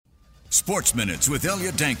Sports Minutes with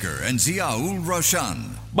Elliot Danker and Ziaul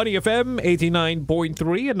Roshan. Money FM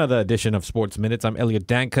 89.3, another edition of Sports Minutes. I'm Elliot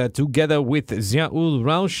Danker together with Ziaul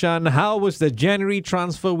Roshan. How was the January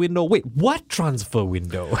transfer window? Wait, what transfer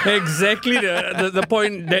window? Exactly the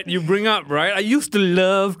point that you bring up, right? I used to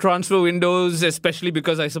love transfer windows, especially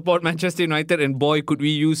because I support Manchester United, and boy, could we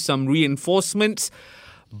use some reinforcements.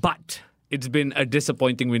 But it's been a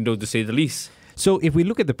disappointing window, to say the least. So if we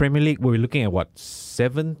look at the Premier League, we're looking at what,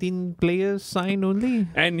 17 players signed only?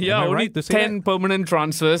 And only 10 permanent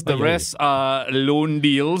transfers. The rest are loan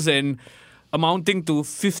deals and amounting to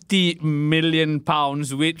 £50 million,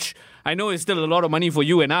 which I know is still a lot of money for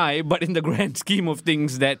you and I, but in the grand scheme of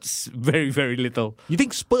things, that's very, very little. You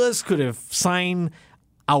think Spurs could have signed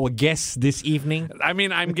our guest this evening? I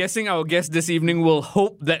mean, I'm guessing our guest this evening will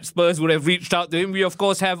hope that Spurs would have reached out to him. We, of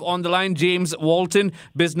course, have on the line James Walton,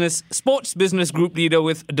 Sports Business Group Leader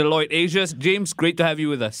with Deloitte Asia. James, great to have you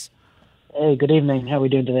with us. Hey, good evening. How are we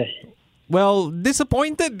doing today? Well,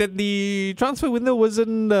 disappointed that the transfer window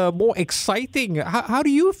wasn't more exciting. How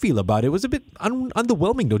do you feel about it? It was a bit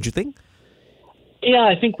underwhelming, don't you think? Yeah,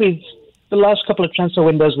 I think the last couple of transfer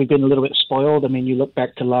windows, we've been a little bit spoiled. I mean, you look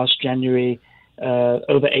back to last January,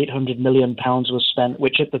 over £800 million was spent,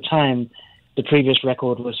 which at the time, the previous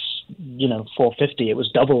record was, 450. It was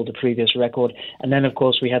double the previous record. And then, of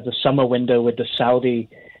course, we had the summer window with the Saudi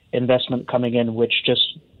investment coming in, which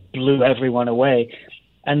just blew everyone away.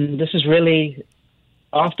 And this is really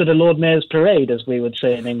after the Lord Mayor's parade, as we would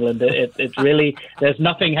say in England. It's really, there's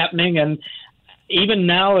nothing happening. And even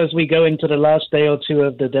now, as we go into the last day or two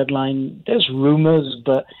of the deadline, there's rumors,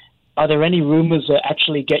 but are there any rumors that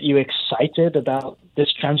actually get you excited about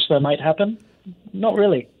this transfer might happen? Not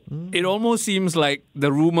really. It almost seems like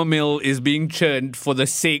the rumor mill is being churned for the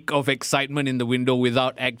sake of excitement in the window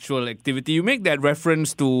without actual activity. You make that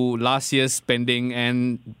reference to last year's spending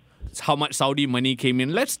and how much Saudi money came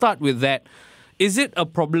in. Let's start with that. Is it a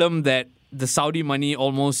problem that the Saudi money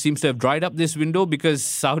almost seems to have dried up this window because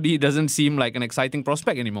Saudi doesn't seem like an exciting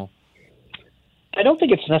prospect anymore? I don't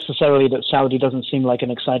think it's necessarily that Saudi doesn't seem like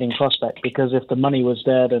an exciting prospect, because if the money was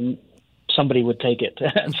there, then somebody would take it.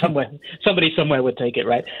 Somebody somewhere would take it,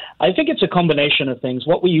 right? I think it's a combination of things.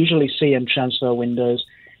 What we usually see in transfer windows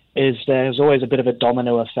is there's always a bit of a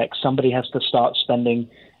domino effect. Somebody has to start spending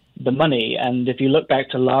the money. And if you look back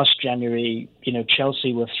to last January,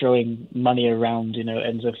 Chelsea were throwing money around,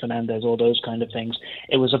 Enzo Fernandez, all those kind of things.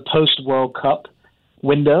 It was a post-World Cup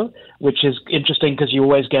window, which is interesting because you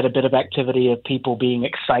always get a bit of activity of people being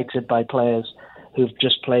excited by players who've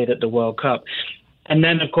just played at the World Cup. And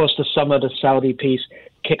then, of course, the summer, the Saudi piece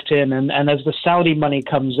kicked in. And as the Saudi money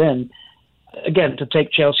comes in, again, to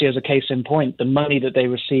take Chelsea as a case in point, the money that they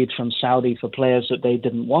received from Saudi for players that they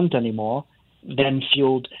didn't want anymore then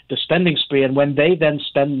fueled the spending spree. And when they then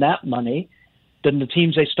spend that money, then the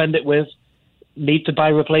teams they spend it with need to buy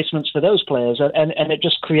replacements for those players. And it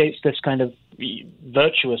just creates this kind of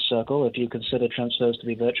virtuous circle, if you consider transfers to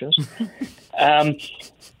be virtuous.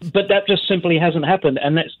 But that just simply hasn't happened.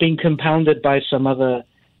 And that's been compounded by some other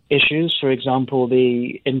issues. For example,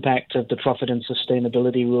 the impact of the profit and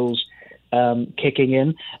sustainability rules kicking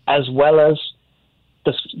in, as well as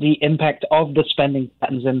the impact of the spending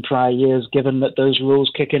patterns in prior years, given that those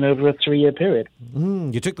rules kick in over a 3-year period.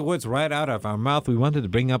 You took the words right out of our mouth. We wanted to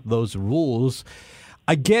bring up those rules.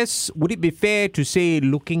 I guess, would it be fair to say,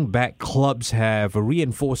 looking back, clubs have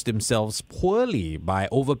reinforced themselves poorly by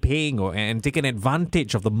overpaying and taking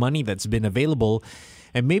advantage of the money that's been available,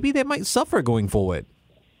 and maybe they might suffer going forward?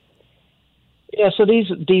 Yeah, so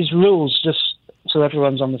these rules, just so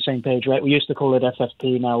everyone's on the same page, right? We used to call it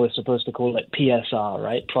FFP, now we're supposed to call it PSR,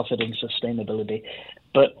 right? Profit and sustainability.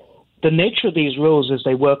 But the nature of these rules is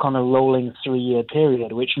they work on a rolling 3-year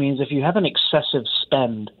period, which means if you have an excessive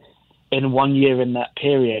spend in 1 year in that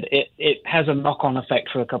period, it has a knock-on effect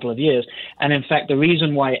for a couple of years. And in fact, the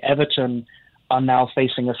reason why Everton are now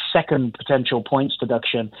facing a second potential points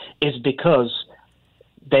deduction is because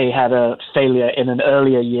they had a failure in an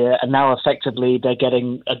earlier year, and now effectively they're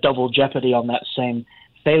getting a double jeopardy on that same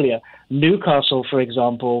failure. Newcastle, for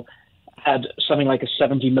example, had something like a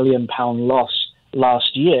 £70 million loss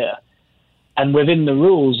last year. And within the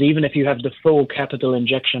rules, even if you have the full capital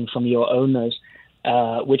injection from your owners,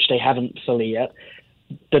 which they haven't fully yet,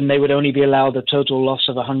 then they would only be allowed a total loss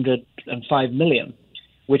of $105 million,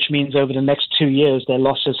 which means over the next 2 years, their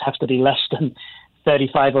losses have to be less than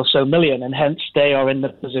 35 or so million, and hence they are in the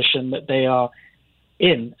position that they are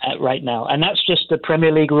in at right now. And that's just the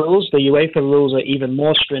Premier League rules. The UEFA rules are even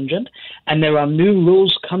more stringent, and there are new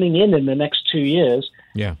rules coming in the next 2 years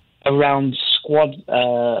around squad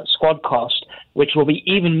cost which will be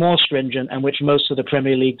even more stringent and which most of the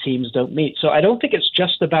Premier League teams don't meet. So I don't think it's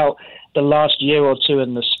just about the last year or two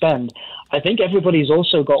and the spend. I think everybody's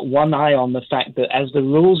also got one eye on the fact that as the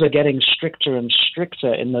rules are getting stricter and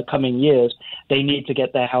stricter in the coming years, they need to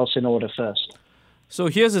get their house in order first. So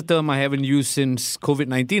here's a term I haven't used since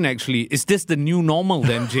COVID-19, actually. Is this the new normal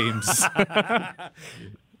then, James?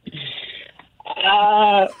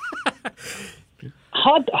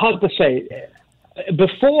 Hard to say.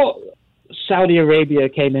 Before Saudi Arabia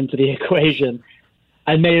came into the equation,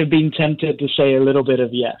 I may have been tempted to say a little bit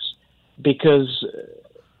of yes, because,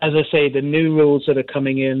 as I say, the new rules that are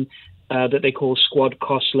coming in that they call squad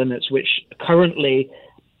cost limits, which currently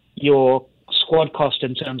your squad cost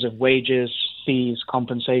in terms of wages, fees,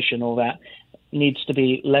 compensation, all that, needs to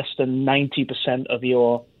be less than 90% of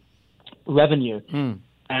your revenue.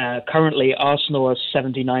 Currently, Arsenal are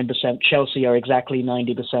 79%, Chelsea are exactly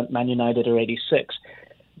 90%, Man United are 86%.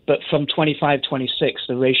 But from 25-26,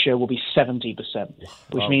 the ratio will be 70%,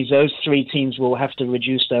 which means those three teams will have to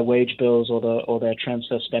reduce their wage bills or their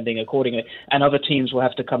transfer spending accordingly, and other teams will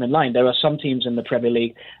have to come in line. There are some teams in the Premier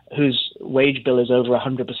League whose wage bill is over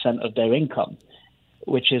 100% of their income,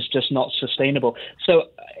 which is just not sustainable. So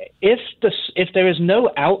if there is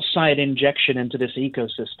no outside injection into this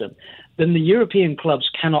ecosystem, then the European clubs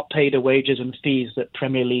cannot pay the wages and fees that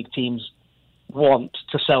Premier League teams want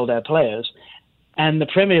to sell their players. And the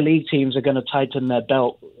Premier League teams are going to tighten their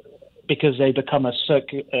belt because they become a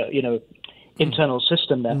internal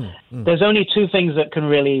system there. There's only two things that can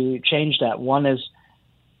really change that. One is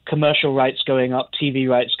commercial rights going up, TV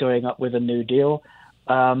rights going up with a new deal,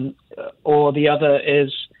 or the other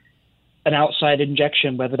is an outside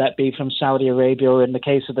injection, whether that be from Saudi Arabia or, in the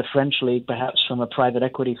case of the French league, perhaps from a private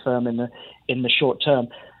equity firm in the short term.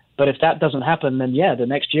 But if that doesn't happen, then the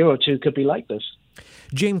next year or two could be like this.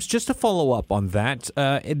 James, just to follow up on that,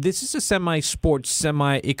 this is a semi-sports,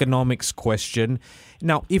 semi-economics question.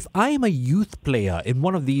 Now, if I am a youth player in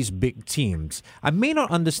one of these big teams, I may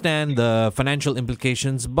not understand the financial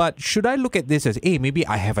implications, but should I look at this as, hey, maybe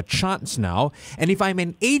I have a chance now? And if I'm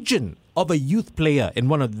an agent of a youth player in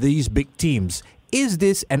one of these big teams, is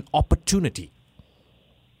this an opportunity?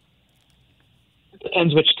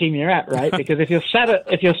 Depends which team you're at, right? Because if you're sat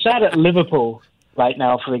at Liverpool right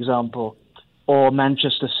now, for example, or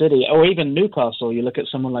Manchester City, or even Newcastle, you look at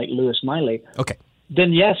someone like Lewis Miley, okay,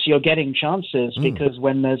 then yes, you're getting chances because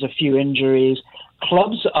when there's a few injuries,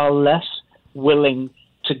 clubs are less willing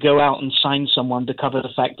to go out and sign someone to cover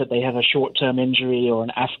the fact that they have a short-term injury or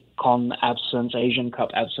an AFCON absence, Asian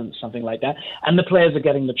Cup absence, something like that, and the players are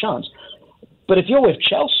getting the chance. But if you're with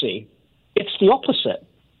Chelsea, it's the opposite.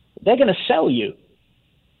 They're going to sell you.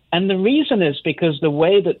 And the reason is because the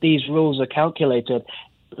way that these rules are calculated,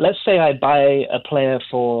 let's say I buy a player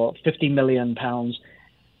for £50 million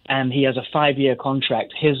and he has a 5-year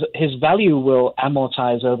contract. His value will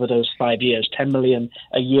amortize over those 5 years, 10 million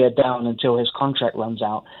a year down until his contract runs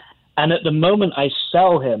out. And at the moment I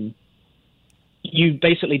sell him, you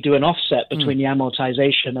basically do an offset between the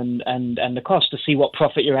amortization and the cost to see what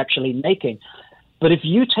profit you're actually making. But if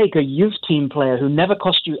you take a youth team player who never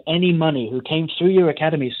cost you any money, who came through your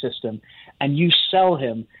academy system, and you sell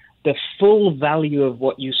him, the full value of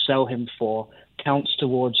what you sell him for counts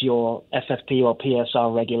towards your FFP or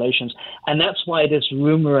PSR regulations. And that's why this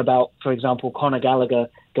rumor about, for example, Conor Gallagher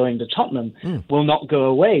going to Tottenham will not go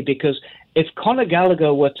away, because if Conor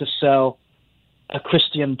Gallagher were to sell a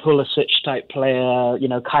Christian Pulisic type player,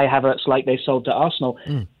 Kai Havertz like they sold to Arsenal,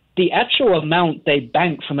 the actual amount they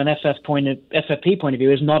bank from an FFP point of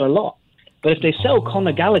view is not a lot. But if they sell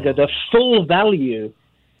Conor Gallagher, the full value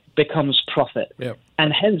becomes profit. Yep.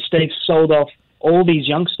 And hence they've sold off all these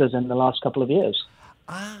youngsters in the last couple of years.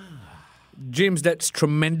 James, that's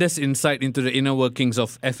tremendous insight into the inner workings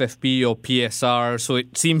of FFP or PSR. So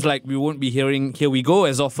it seems like we won't be hearing "here we go"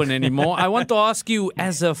 as often anymore. I want to ask you,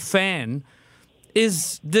 as a fan,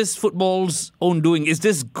 is this football's own doing? Is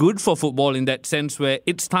this good for football in that sense where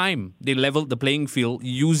it's time they leveled the playing field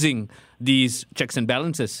using these checks and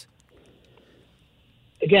balances?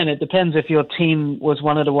 Again, it depends if your team was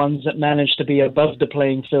one of the ones that managed to be above the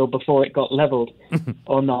playing field before it got leveled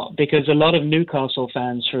or not. Because a lot of Newcastle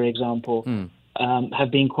fans, for example,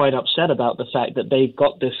 have been quite upset about the fact that they've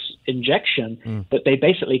got this injection, but they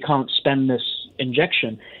basically can't spend this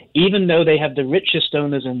injection. Even though they have the richest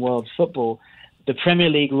owners in world football, the Premier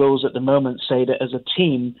League rules at the moment say that as a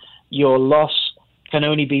team, your loss can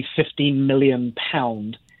only be £15 million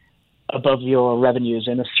above your revenues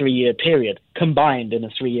in a 3-year period, combined in a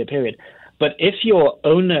 3-year period. But if your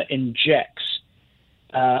owner injects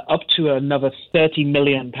up to another £30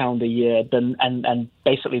 million a year, then and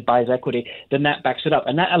basically buys equity, then that backs it up,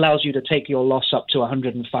 and that allows you to take your loss up to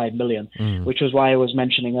 105 million, which was why I was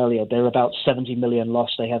mentioning earlier they're about 70 million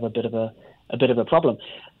loss. They have a bit of a problem,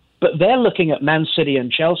 but they're looking at Man City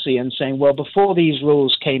and Chelsea and saying, well, before these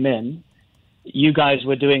rules came in, you guys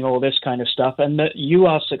were doing all this kind of stuff, and that you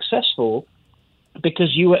are successful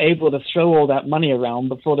because you were able to throw all that money around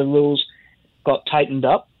before the rules got tightened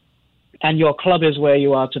up, and your club is where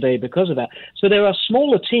you are today because of that. So there are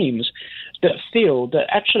smaller teams that feel that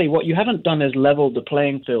actually what you haven't done is leveled the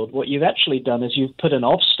playing field. What you've actually done is you've put an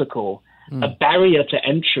obstacle, a barrier to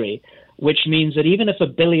entry, which means that even if a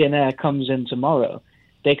billionaire comes in tomorrow,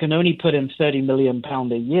 they can only put in £30 million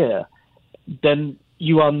a year, then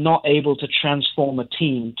you are not able to transform a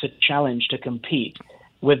team to challenge, to compete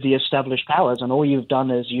with the established powers. And all you've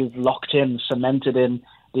done is you've locked in, cemented in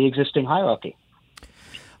the existing hierarchy.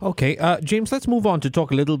 Okay, James, let's move on to talk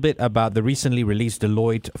a little bit about the recently released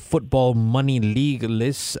Deloitte Football Money League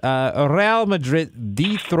list. Real Madrid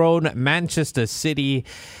dethroned Manchester City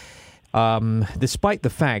despite the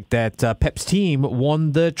fact that Pep's team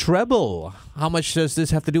won the treble. How much does this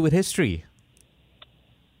have to do with history?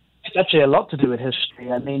 It's actually a lot to do with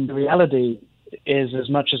history. I mean, the reality is, as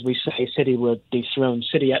much as we say City were dethroned,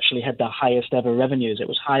 City actually had the highest ever revenues. It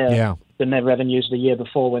was higher than their revenues the year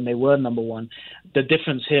before when they were number one. The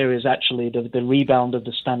difference here is actually the rebound of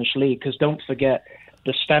the Spanish league, because don't forget,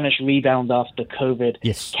 the Spanish rebound after COVID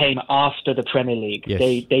came after the Premier League. Yes.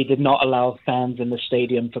 They did not allow fans in the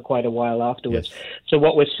stadium for quite a while afterwards. So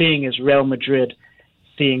what we're seeing is Real Madrid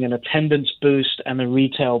seeing an attendance boost and a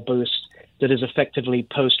retail boost that is effectively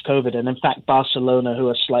post-COVID. And in fact, Barcelona, who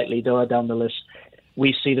are slightly lower down the list,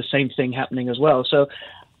 we see the same thing happening as well. So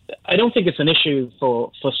I don't think it's an issue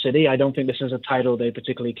for City. I don't think this is a title they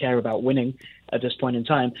particularly care about winning at this point in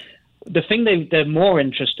time. The thing they're more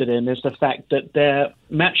interested in is the fact that their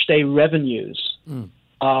match day revenues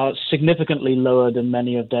are significantly lower than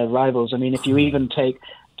many of their rivals. I mean, if you even take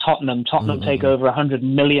Tottenham take over £100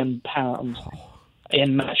 million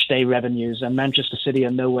in match day revenues, and Manchester City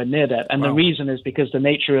are nowhere near that. And the reason is because the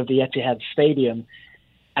nature of the Etihad Stadium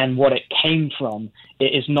and what it came from,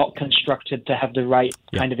 it is not constructed to have the right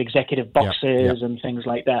kind of executive boxes and things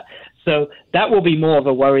like that. So that will be more of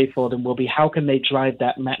a worry for them, will be how can they drive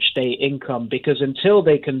that match day income? Because until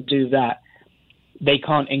they can do that, they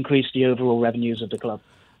can't increase the overall revenues of the club.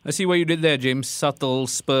 I see what you did there, James. Subtle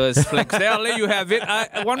Spurs flex. There, I'll let you have it.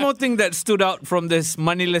 One more thing that stood out from this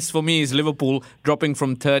money list for me is Liverpool dropping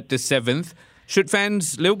from 3rd to 7th. Should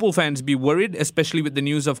Liverpool fans be worried, especially with the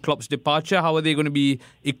news of Klopp's departure? How are they going to be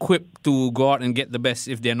equipped to go out and get the best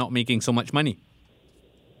if they're not making so much money?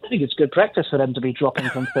 I think it's good practice for them to be dropping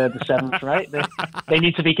from 3rd to 7th, right? They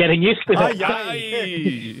need to be getting used to it.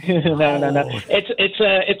 No.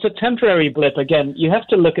 It's a temporary blip. Again, you have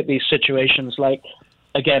to look at these situations like,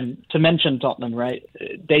 again, to mention Tottenham, right?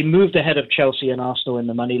 They moved ahead of Chelsea and Arsenal in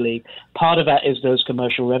the Money League. Part of that is those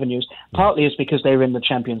commercial revenues. Partly is because they're in the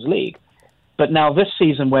Champions League. But now this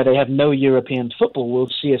season, where they have no European football,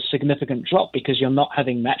 we'll see a significant drop because you're not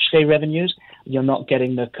having match day revenues, you're not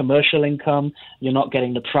getting the commercial income, you're not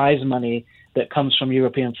getting the prize money that comes from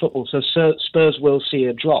European football. So Spurs will see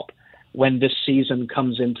a drop when this season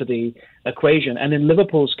comes into the equation. And in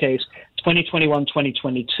Liverpool's case,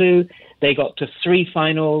 2021-2022, they got to 3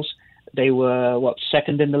 finals. They were,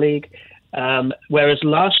 second in the league? Whereas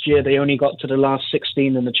last year, they only got to the last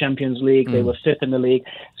 16 in the Champions League. They were 5th in the league.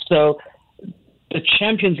 So the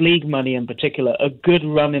Champions League money in particular, a good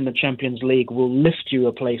run in the Champions League will lift you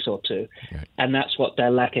a place or two. Right. And that's what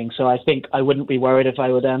they're lacking. So I think I wouldn't be worried if I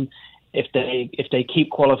were them. If they keep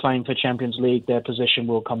qualifying for Champions League, their position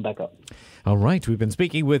will come back up. All right. We've been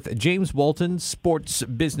speaking with James Walton, Sports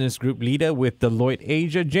Business Group Leader with Deloitte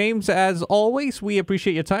Asia. James, as always, we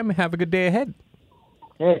appreciate your time. Have a good day ahead.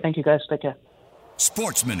 Hey, thank you, guys. Take care.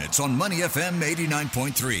 Sports Minutes on Money FM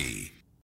 89.3.